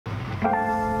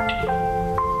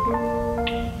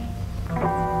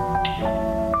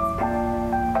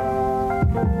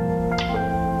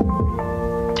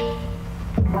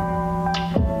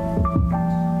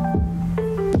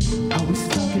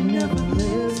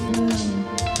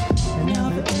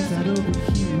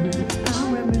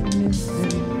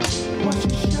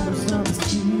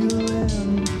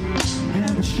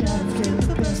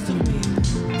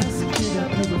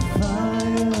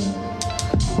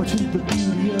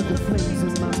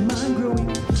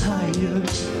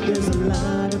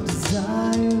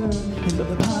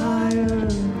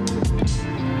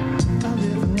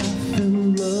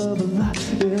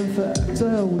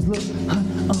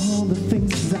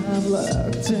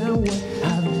down. What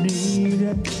I need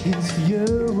is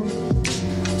you,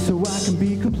 so I can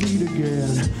be complete again.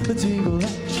 The tingle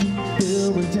that you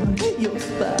feel down your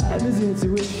spine is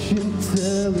intuition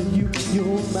telling you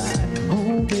you're mine.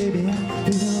 Oh baby, I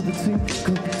feel the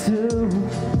tingle too,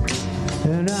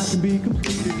 and I can be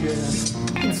complete again.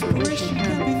 Inspiration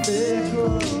can be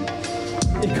fickle.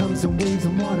 It comes in waves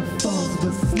and waterfalls,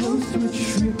 but slows to a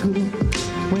trickle.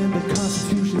 When the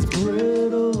constitution's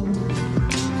brittle,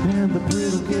 and the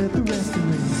brittle get the rest of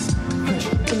me. Fresh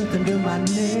earth under my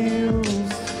nails,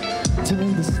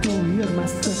 telling the story of my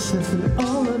success and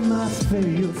all of my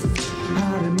fails.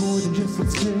 Hiding more than just the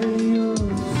tales,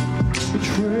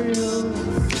 betrayals.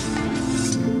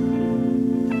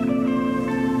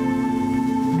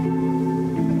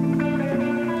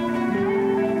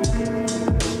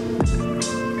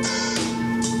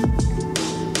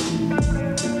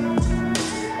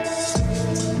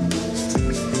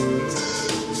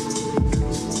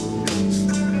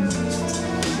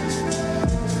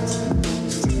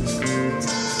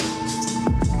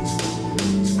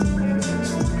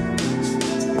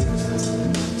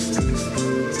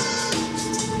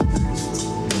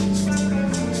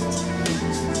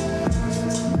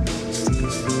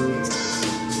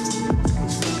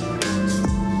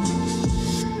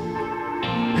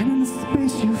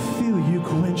 You feel you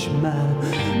quench my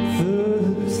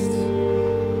thirst,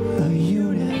 the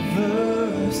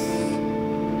universe,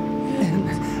 and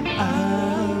I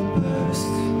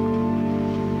burst.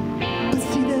 But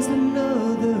see, there's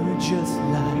another just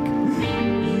like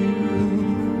you,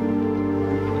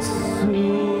 so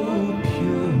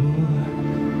pure.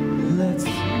 Let's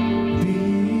be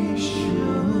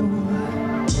sure.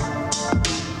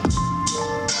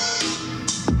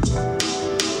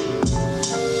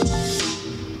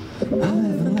 I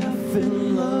live and laugh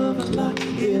in love a lot.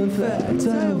 In fact,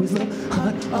 I always love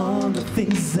hot on the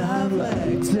things I've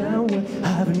lacked. And what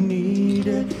I've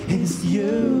needed is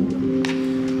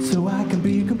you, so I can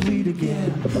be complete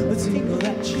again. The tingle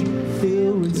that you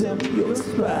feel down your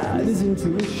spine is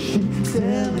intuition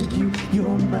telling you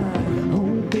you're mine.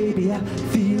 Oh baby, I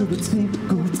feel the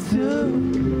tingle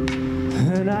too,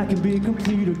 and I can be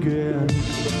complete again.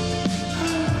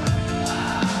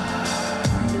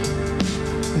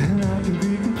 And I can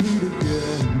be complete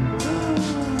again.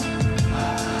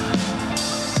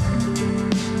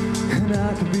 And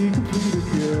I can be complete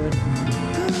again.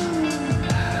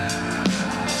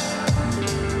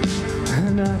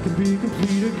 And I can be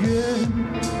complete again.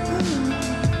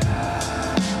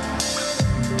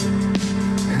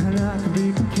 And I can be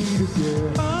complete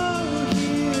again.